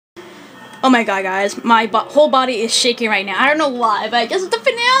Oh my god, guys, my whole body is shaking right now. I don't know why, but I guess it's the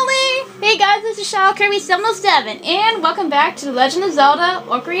finale! Hey guys, this is Shadow Kirby 707, and welcome back to The Legend of Zelda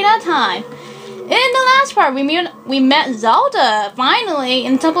Ocarina of Time. In the last part, we met Zelda, finally,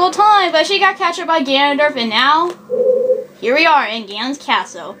 in the Temple of Time, but she got captured by Ganondorf, and now, here we are in Ganon's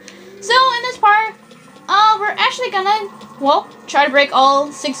castle. So, in this part, we're actually gonna, well, try to break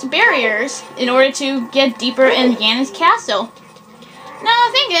all 6 barriers in order to get deeper in Ganon's castle. Now,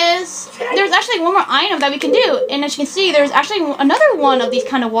 the thing is, there's actually one more item that we can do, and as you can see, there's actually another one of these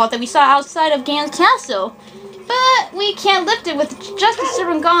kind of walls that we saw outside of Ganon's castle. But we can't lift it with just the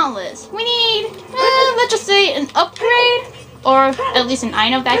Serpent Gauntlets. We need, let's just say, an upgrade, or at least an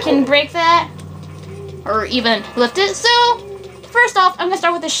item that can break that, or even lift it. So, first off, I'm going to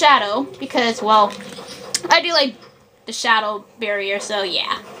start with the Shadow, because, well, I do like the Shadow barrier, so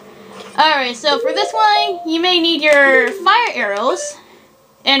yeah. Alright, so for this one, you may need your fire arrows.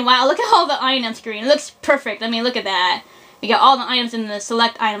 And wow, look at all the item screen. It looks perfect. I mean, look at that. We got all the items in the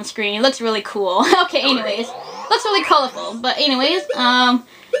select item screen. It looks really cool. Okay, anyways. Looks really colorful. But anyways,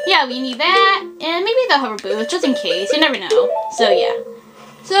 yeah, we need that. And maybe the hover boots, just in case. You never know. So, yeah.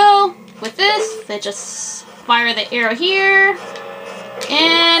 So, with this, let's just fire the arrow here.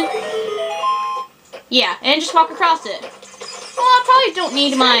 And, yeah, and just walk across it. Well, I probably don't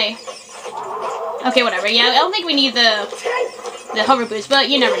need my... Okay, whatever. Yeah, I don't think we need the hover boots, but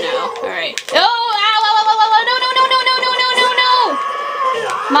you never know. Alright. Oh! Ow! Ow! Ow! Ow! No! No! No! No! No! No! No! No!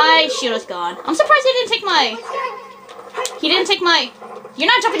 My shield is gone. I'm surprised he didn't take my... He didn't take my... You're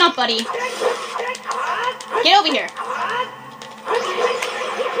not jumping up, buddy. Get over here.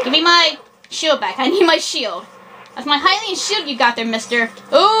 Give me my shield back. I need my shield. That's my Hylian shield you got there, mister.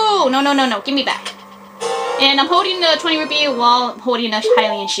 Oh! No! No! No! No! Give me back. And I'm holding the 20 rupee while holding the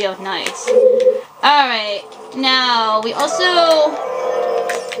Hylian shield. Nice. Alright. Now, we also...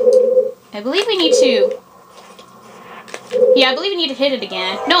 I believe we need to... Yeah, I believe we need to hit it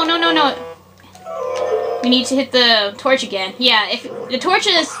again. No, no, no, no. We need to hit the torch again. Yeah, if the torch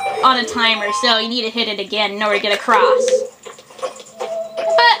is on a timer, so you need to hit it again in order to get across.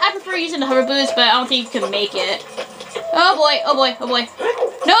 But I prefer using the hover boots, but I don't think you can make it. Oh boy, oh boy, oh boy.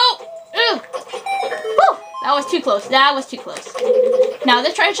 No! Ugh. Whew. That was too close. That was too close. Now,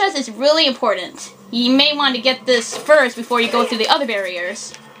 this treasure chest is really important. You may want to get this first before you go through the other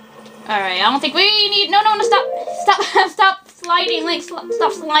barriers. Alright, I don't think we need... No, no, no, stop. Stop. Stop sliding, Link.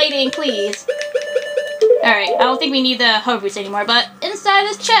 Stop sliding, please. Alright, I don't think we need the hover boots anymore, but inside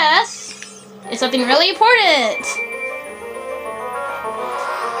this chest is something really important.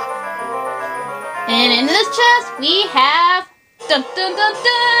 And in this chest, we have... Dun, dun, dun,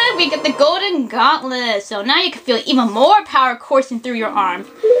 dun. We get the golden gauntlet, so now you can feel even more power coursing through your arm.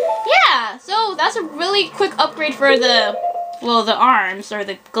 Yeah, so that's a really quick upgrade for the, well, the arms, or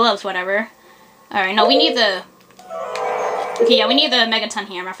the gloves, whatever. Alright, no, we need the, okay, yeah, we need the Megaton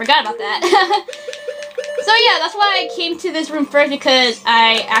hammer. I forgot about that. So yeah, that's why I came to this room first, because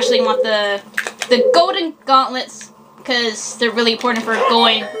I actually want the golden gauntlets, because they're really important for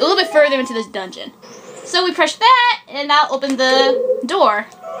going a little bit further into this dungeon. So we press that, and that'll open the door.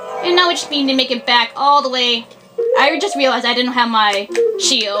 And now we just need to make it back all the way. I just realized I didn't have my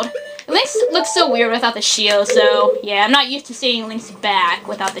shield. Link looks so weird without the shield, so yeah, I'm not used to seeing Link's back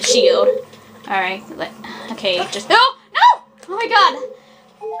without the shield. Alright, okay, just... Oh! No! Oh my god!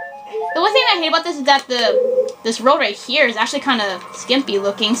 The one thing I hate about this is that this road right here is actually kind of skimpy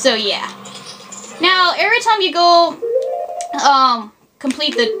looking, so yeah. Now, every time you go,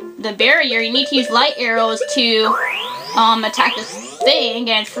 complete the barrier, you need to use light arrows to attack this thing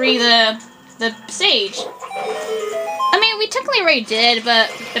and free the sage. I mean, we technically already did, but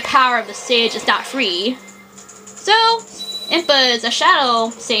the power of the sage is not free. So, Impa is a shadow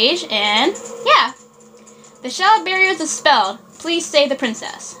sage, and yeah. The shadow barrier is dispelled. Please save the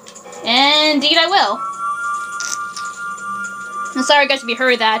princess. Indeed I will. I'm sorry guys if you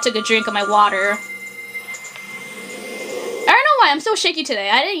heard that. I took a drink of my water. I don't know why I'm so shaky today.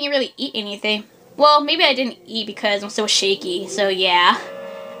 I didn't really eat anything. Well, maybe I didn't eat because I'm so shaky. So yeah,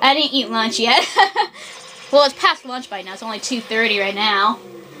 I didn't eat lunch yet. Well, it's past lunch by now. It's only 2:30 right now.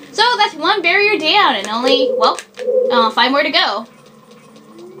 So that's one barrier down and only, well, 5 more to go.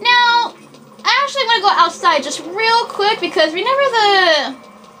 Now, I actually want to go outside just real quick because remember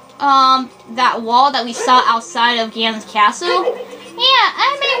that wall that we saw outside of Ganon's castle? Yeah,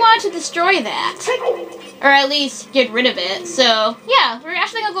 I may want to destroy that. Or at least get rid of it. So, yeah, we're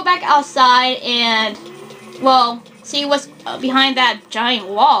actually going to go back outside and, well, see what's behind that giant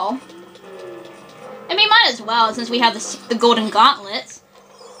wall. I mean, might as well, since we have the golden gauntlets.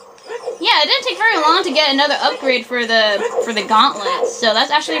 Yeah, it didn't take very long to get another upgrade for the gauntlets, so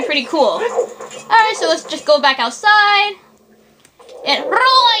that's actually pretty cool. Alright, so let's just go back outside. And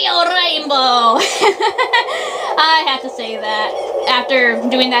Royal Rainbow! I have to say that. After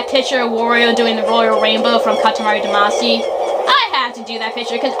doing that picture of Wario doing the Royal Rainbow from Katamari Damacy, I had to do that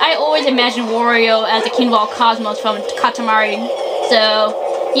picture because I always imagined Wario as the King of all Cosmos from Katamari.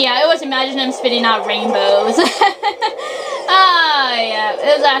 So, yeah, I always imagined him spitting out rainbows. Yeah,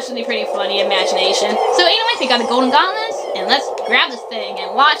 it was actually pretty funny imagination. So anyways, we got the golden gauntlets, and let's grab this thing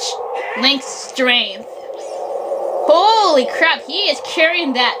and watch Link's strength. Holy crap, he is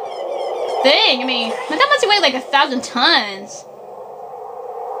carrying that thing. I mean, that must weigh like 1,000 tons.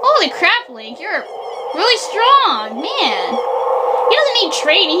 Holy crap, Link, you're really strong, man. He doesn't need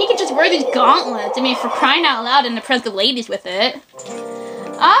training, he can just wear these gauntlets. I mean, for crying out loud and impress the ladies with it.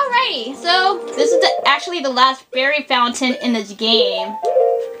 Alrighty, so this is actually the last fairy fountain in this game.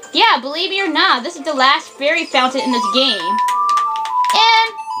 Yeah, believe me or not, this is the last fairy fountain in this game.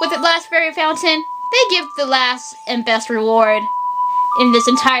 And with the last fairy fountain, they give the last and best reward in this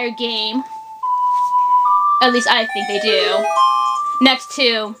entire game. At least I think they do. Next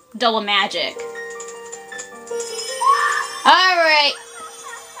to double magic. Alright.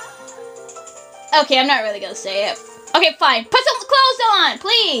 Okay, I'm not really gonna say it. Okay, fine. Put some clothes on,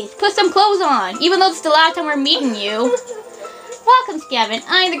 please. Put some clothes on, even though it's the last time we're meeting you. Welcome, Skavin.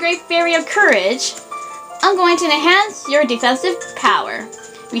 I am the Great Fairy of Courage. I'm going to enhance your defensive power.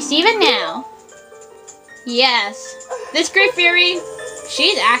 Receive it now. Yes, this Great Fairy,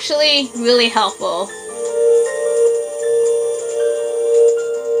 she's actually really helpful.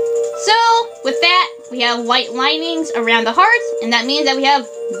 So, with that, we have white linings around the hearts, and that means that we have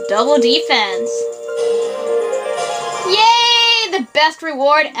double defense. Yay! The best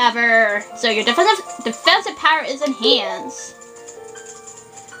reward ever! So your defensive power is enhanced.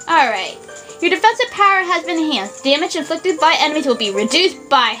 Alright. Your defensive power has been enhanced. Damage inflicted by enemies will be reduced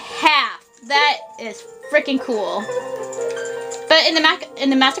by half. That is freaking cool. But in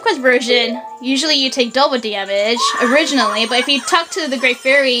the Master Quest version, usually you take double damage originally, but if you talk to the Great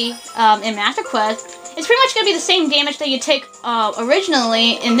Fairy in Master Quest, it's pretty much going to be the same damage that you take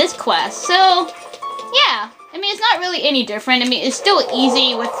originally in this quest. So, yeah. I mean, it's not really any different. I mean, it's still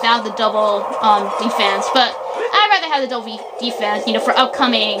easy without the double defense, but I'd rather have the double defense, you know, for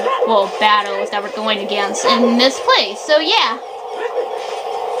upcoming, well, battles that we're going against in this place. So, yeah.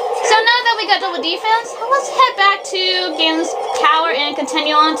 So now that we got double defense, let's head back to Ganon's Tower and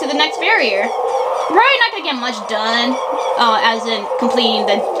continue on to the next barrier. We're probably not going to get much done, as in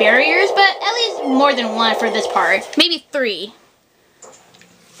completing the barriers, but at least more than one for this part. Maybe 3.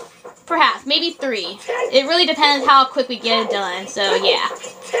 Perhaps, maybe 3. It really depends how quick we get it done, so yeah.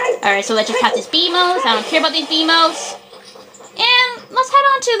 Alright, so let's just pass these BMOs. I don't care about these BMOs. And let's head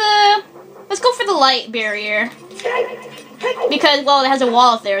on to let's go for the light barrier. Because, well, it has a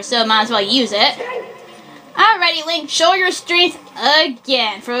wall up there, so might as well use it. Alrighty, Link, show your strength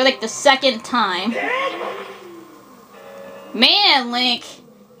again for like the 2nd time. Man, Link,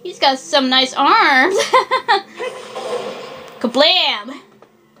 he's got some nice arms. Kablam!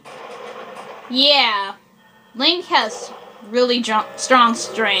 Yeah, Link has really strong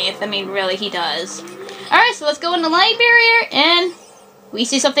strength. I mean, really, he does. Alright, so let's go in the light barrier, and we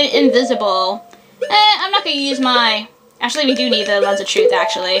see something invisible. I'm not going to use my... Actually, we do need the Lens of Truth,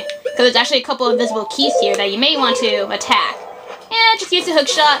 actually. Because there's actually a couple of invisible keys here that you may want to attack. And just use the hook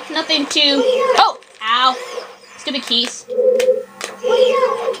shot. Nothing too... Oh! Ow! Stupid keys.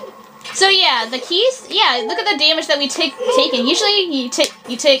 So yeah, the keys, yeah, look at the damage that we taken. Usually you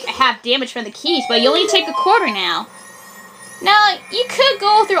take half damage from the keys, but you only take a quarter now. Now, you could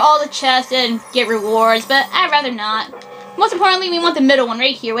go through all the chests and get rewards, but I'd rather not. Most importantly, we want the middle one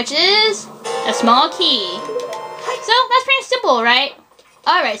right here, which is a small key. So, that's pretty simple, right?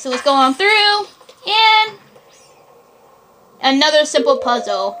 Alright, so let's go on through, and another simple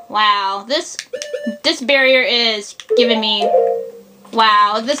puzzle. Wow, this barrier is giving me...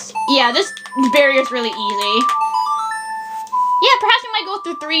 Wow, this barrier is really easy. Yeah, perhaps we might go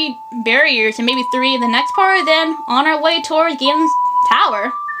through 3 barriers and maybe 3 in the next part, then on our way towards Ganon's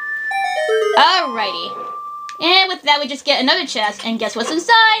Tower. Alrighty. And with that, we just get another chest, and guess what's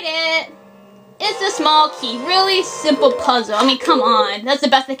inside it? It's a small key. Really simple puzzle. I mean, come on. That's the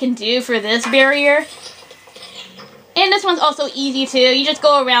best they can do for this barrier. And this one's also easy too. You just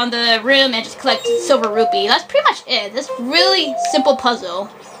go around the room and just collect silver rupee. That's pretty much it. This really simple puzzle.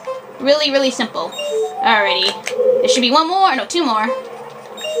 Really, really simple. Alrighty. There should be 1 more. No, 2 more.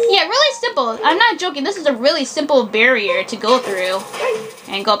 Yeah, really simple. I'm not joking. This is a really simple barrier to go through.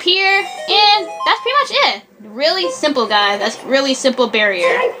 And go up here. And that's pretty much it. Really simple, guys. That's really simple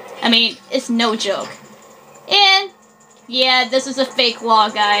barrier. I mean, it's no joke. And, yeah, this is a fake wall,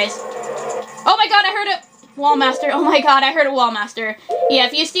 guys. Oh my god, I heard it! Wallmaster, oh my god, I heard a Wallmaster. Yeah,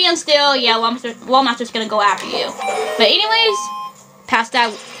 if you see him still, yeah, Wallmaster's gonna go after you. But anyways, past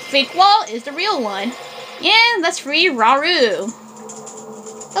that fake wall is the real one. And let's free Rauru.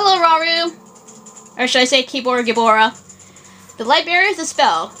 Hello, Rauru. Or should I say Keyboard Gibora? The light barrier is a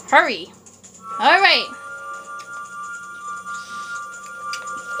spell. Hurry. Alright.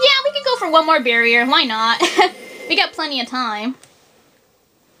 Yeah, we could go for one more barrier. Why not? We got plenty of time.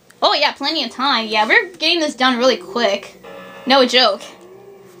 Oh yeah, plenty of time. Yeah, we're getting this done really quick. No joke.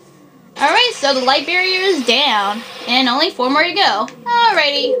 Alright, so the light barrier is down. And only 4 more to go.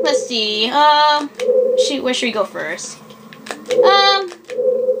 Alrighty, let's see. Where should we go first?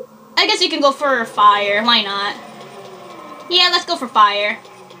 I guess you can go for fire. Why not? Yeah, let's go for fire.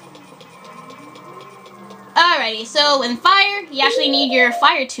 Alrighty, so in fire, you actually need your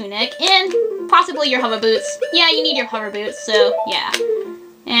fire tunic and possibly your hover boots. Yeah, you need your hover boots, so yeah.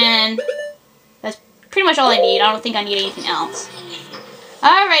 And that's pretty much all I need. I don't think I need anything else.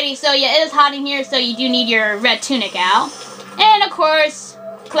 Alrighty, so yeah, it is hot in here, so you do need your red tunic out. And of course,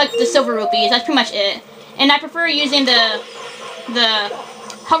 collect the silver rupees. That's pretty much it. And I prefer using the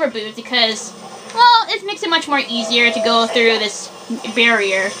hover boots because, well, it makes it much more easier to go through this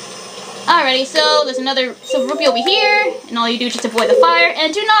barrier. Alrighty, so there's another silver rupee over here, and all you do is just avoid the fire,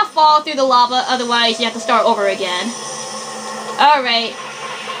 and do not fall through the lava, otherwise you have to start over again. Alright,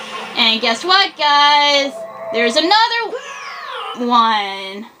 and guess what, guys? There's another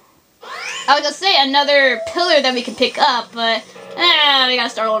one. I was gonna say another pillar that we can pick up, but we gotta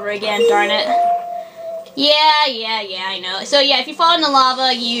start over again, darn it. Yeah, I know. So yeah, if you fall in the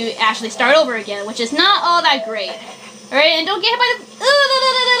lava, you actually start over again, which is not all that great. Alright, and don't get hit by the...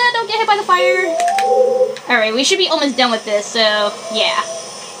 don't get hit by the fire. Alright, we should be almost done with this, so yeah.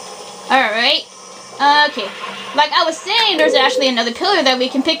 Alright. Okay. Like I was saying, there's actually another pillar that we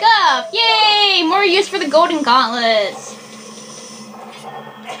can pick up. Yay! More use for the golden gauntlets.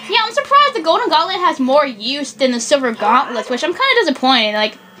 Yeah, I'm surprised the golden gauntlet has more use than the silver gauntlets, which I'm kind of disappointed.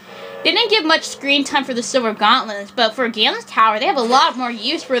 Like, they didn't give much screen time for the silver gauntlets, but for Galen's Tower, they have a lot more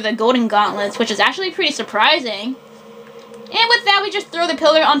use for the golden gauntlets, which is actually pretty surprising. And with that, we just throw the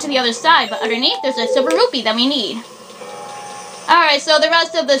pillar onto the other side, but underneath, there's a silver rupee that we need. Alright, so the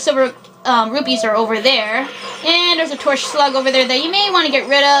rest of the silver rupees are over there. And there's a torch slug over there that you may want to get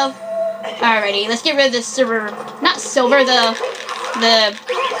rid of. Alrighty, let's get rid of this silver, not silver, the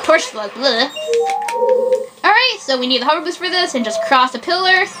torch slug. Blech. Alright, so we need the hover boost for this, and just cross the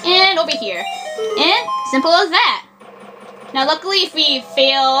pillar, and over here. And simple as that. Now luckily if we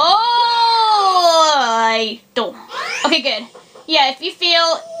fail... I don't... Okay, good. Yeah, if you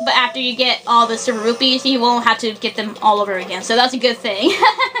fail, but after you get all the silver rupees, you won't have to get them all over again, so that's a good thing.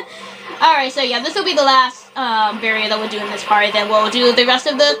 Alright, so yeah, this will be the last barrier that we'll do in this part, then we'll do the rest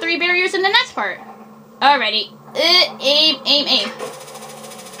of the 3 barriers in the next part. Alrighty. Aim.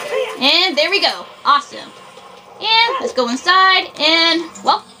 And there we go. Awesome. And let's go inside and,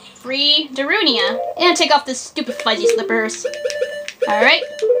 well, free Darunia. And take off the stupid fuzzy slippers. Alright.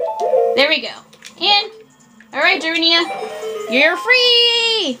 There we go. And, alright, Darunia, you're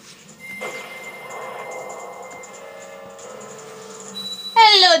free!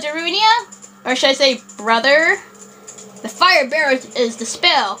 Hello, Darunia. Or should I say, brother? The fire bearer is the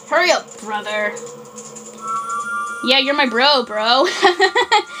spell. Hurry up, brother. Yeah, you're my bro.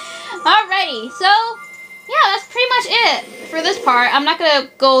 Alrighty, so, yeah, that's pretty much it for this part. I'm not gonna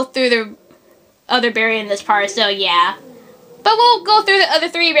go through the other barrier in this part, so yeah. But we'll go through the other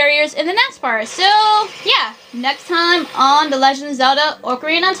 3 barriers in the next part. So, yeah, next time on The Legend of Zelda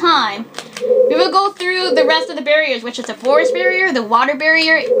Ocarina of Time, we will go through the rest of the barriers, which is the forest barrier, the water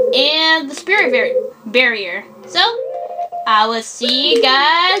barrier, and the spirit barrier. So, I will see you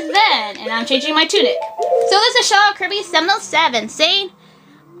guys then. And I'm changing my tunic. So this is Shaw Kirby 707 saying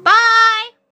bye!